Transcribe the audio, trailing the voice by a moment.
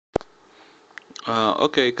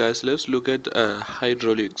Okay, guys, let's look at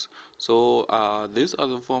hydraulics. So these are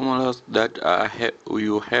the formulas that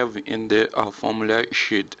you have in the formula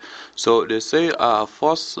sheet. So they say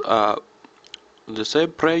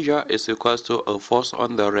pressure is equals to a force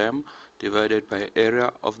on the ram divided by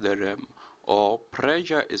area of the ram, or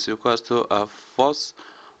pressure is equals to a force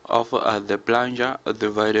of the plunger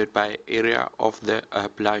divided by area of the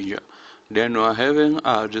plunger. Then we're having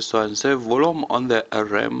this one say volume on the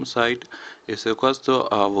ram side is equals to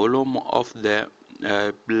volume of the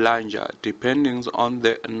plunger depending on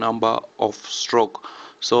the number of stroke.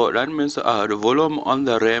 So that means the volume on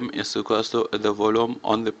the ram is equals to the volume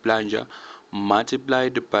on the plunger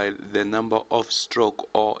multiplied by the number of stroke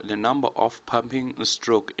or the number of pumping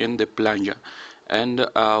stroke in the plunger. And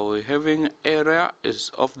we're having area is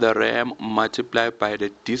of the ram multiplied by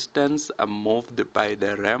the distance moved by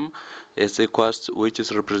the ram is equals to, which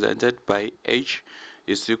is represented by h,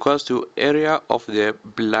 is equals to area of the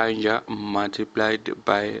plunger multiplied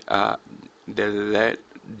by the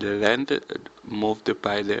length moved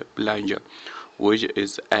by the plunger, which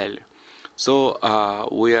is L. So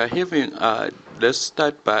we are having let's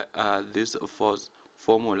start by this force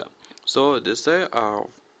formula. So they say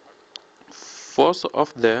force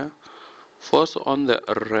of the force on the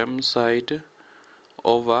ram side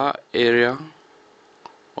over area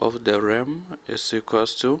of the ram is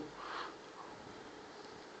equals to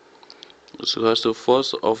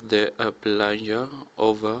force of the plunger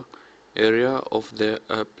over area of the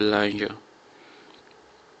plunger.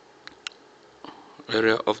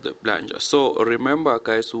 So remember,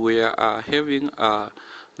 guys, we are having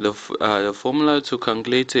the formula to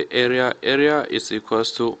calculate the area. Area is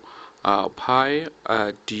equals to pi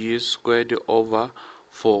d squared over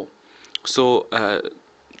 4. So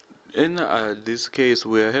in this case,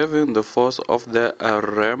 we are having the force of the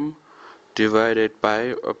ram divided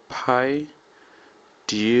by pi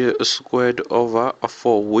d squared over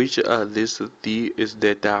 4, which this d is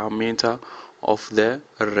the diameter of the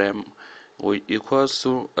ram, which equals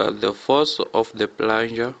to the force of the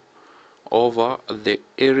plunger over the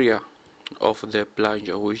area of the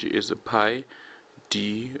plunger, which is pi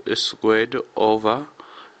d squared over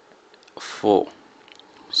 4.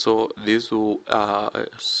 So this will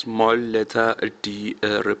small letter d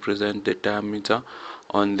represent the diameter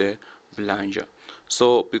on the plunger.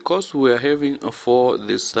 So because we are having a 4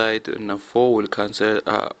 this side and a 4 will cancel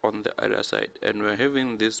on the other side, and we're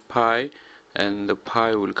having this pi and the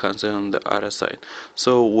pi will cancel on the other side.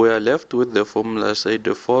 So we are left with the formula say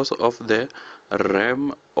the force of the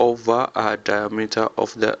ram over diameter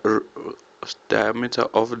of the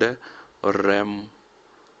ram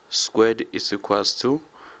squared is equals to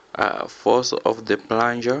force of the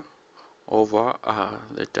plunger over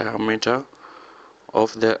the diameter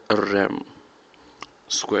of the ram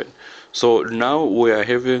squared. So now we are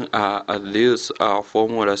having this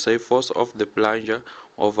formula say force of the plunger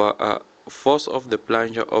over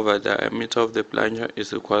diameter of the plunger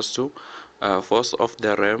is equals to force of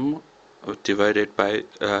the ram divided by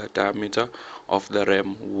diameter of the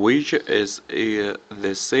ram, which is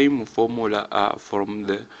the same formula from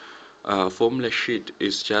the formula sheet.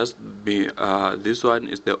 Is just be this one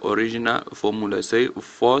is the original formula. Say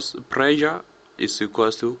force pressure is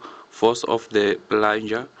equals to force of the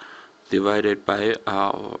plunger divided by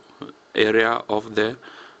area of the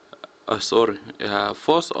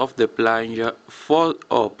force of the plunger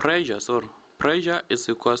pressure is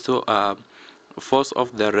equals to force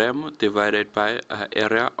of the ram divided by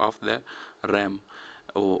area of the ram,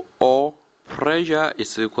 or pressure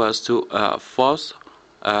is equals to force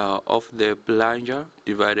of the plunger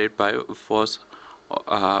divided by force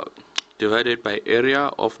uh, divided by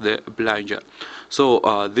area of the plunger. So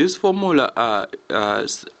this formula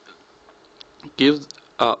gives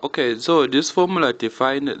okay, so this formula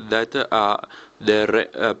defines that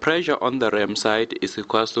the pressure on the ram side is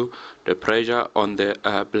equals to the pressure on the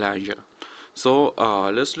plunger. So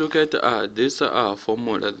let's look at this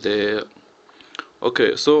formula.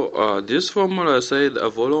 This formula says the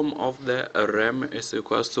volume of the ram is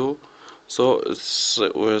equals to,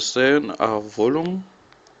 we're saying volume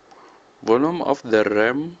of the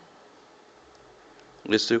ram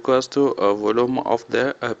is equals to a volume of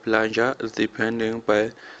the plunger depending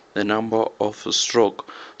by the number of stroke.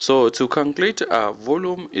 So to calculate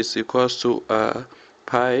volume is equals to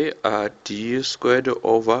pi d squared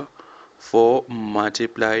over 4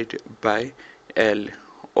 multiplied by L,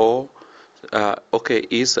 or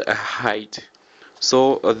is a height.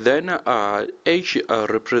 So then h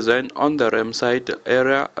represent on the ram side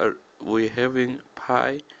area, we having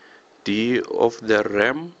pi d of the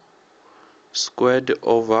ram squared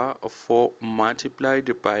over 4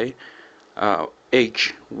 multiplied by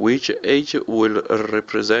h, which h will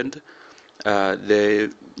represent the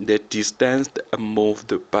distance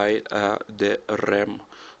moved by the rem.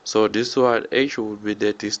 So this one h will be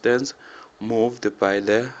the distance moved by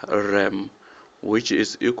the rem, which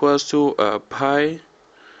is equals to pi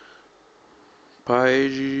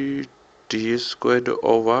d squared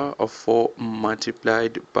over 4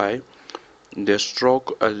 multiplied by the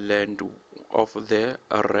stroke length of the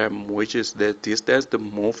rem, which is the distance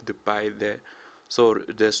moved by the, so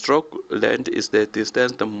the stroke length is the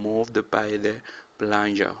distance moved by the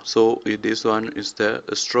plunger. So this one is the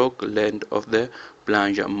stroke length of the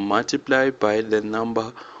plunger multiplied by the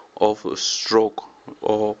number of stroke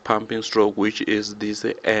or pumping stroke, which is this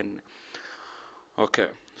n.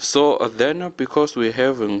 Okay, so then because we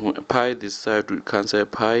have pi this side, we cancel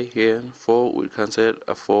pi here, 4 we cancel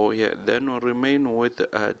 4 here, then we remain with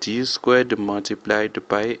d squared multiplied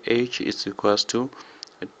by h is equals to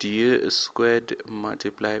d squared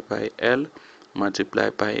multiplied by l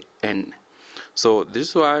multiplied by n. So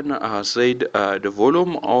this one said the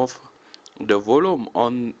volume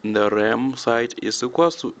on the ram side is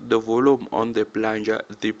equals to the volume on the plunger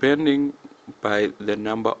depending by the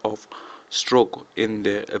number of stroke in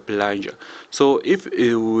the plunger. So if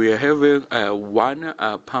we are having one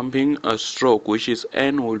pumping stroke, which is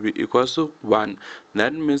n will be equals to 1,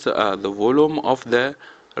 that means the volume of the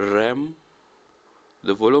ram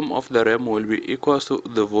will be equals to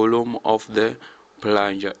the volume of the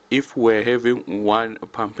plunger if we're having one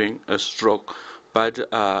pumping stroke. But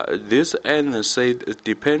this n said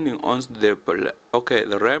depending on the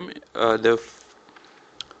the ram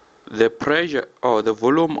the pressure or the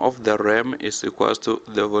volume of the ram is equals to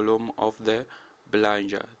the volume of the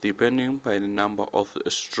plunger depending by the number of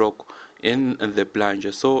stroke in the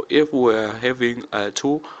plunger. So if we're having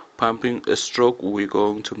two pumping stroke, we're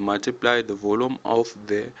going to multiply the volume of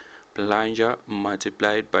the plunger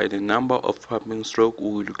multiplied by the number of pumping stroke, we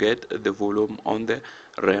will get the volume on the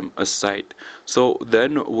ram side. So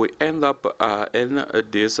then we end up in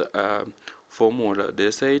this formula.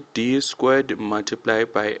 They say d squared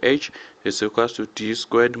multiplied by h is equals to d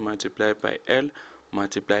squared multiplied by l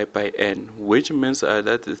multiplied by n, which means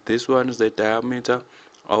that this one is the diameter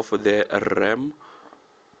of the ram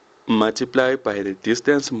multiplied by the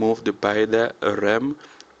distance moved by the ram,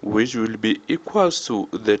 which will be equals to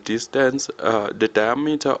the distance, the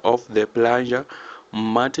diameter of the plunger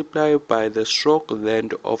multiplied by the stroke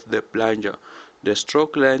length of the plunger. The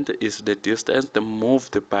stroke length is the distance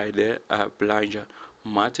moved by the plunger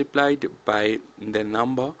multiplied by the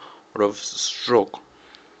number of stroke.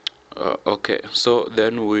 Okay, so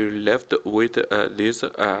then we're left with this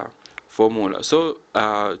formula. So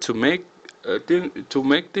to make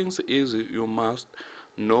things easy, you must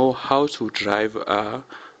know how to drive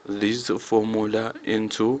this formula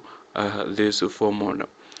into this formula.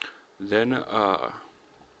 Then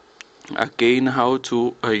again, how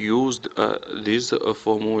to use this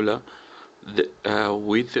formula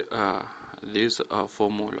with this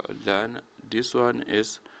formula. Then this one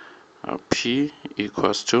is P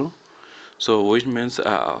equals to, so which means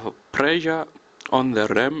pressure on the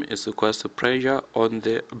ram is equals to pressure on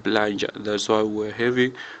the plunger. That's why we're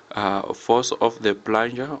having force of the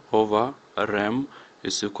plunger over ram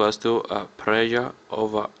is equals to pressure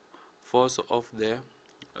over force of the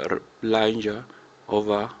plunger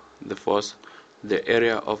over the force, the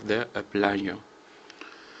area of the plunger.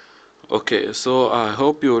 Okay, so I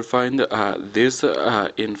hope you will find this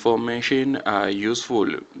information useful.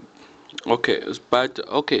 Okay, but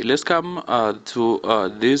okay, let's come to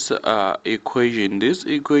this equation. This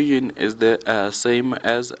equation is the same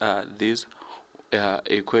as this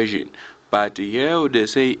equation, but here they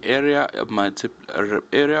say area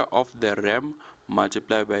of the ram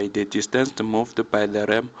multiplied by the distance moved by the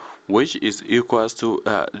ram, which is equals to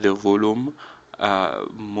the volume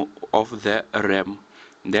of the ram,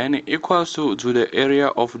 then equals to the area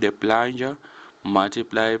of the plunger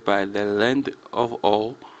multiplied by the length of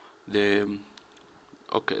all the,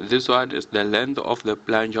 okay, this one is the length of the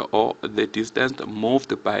plunger or the distance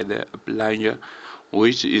moved by the plunger,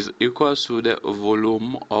 which is equals to the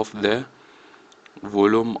volume of the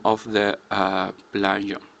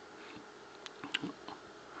plunger.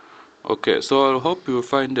 Okay, so I hope you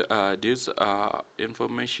find this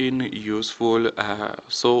information useful,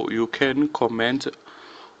 so you can comment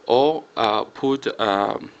or put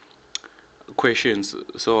questions,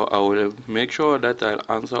 so I will make sure that I'll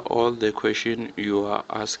answer all the questions you are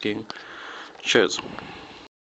asking. Cheers.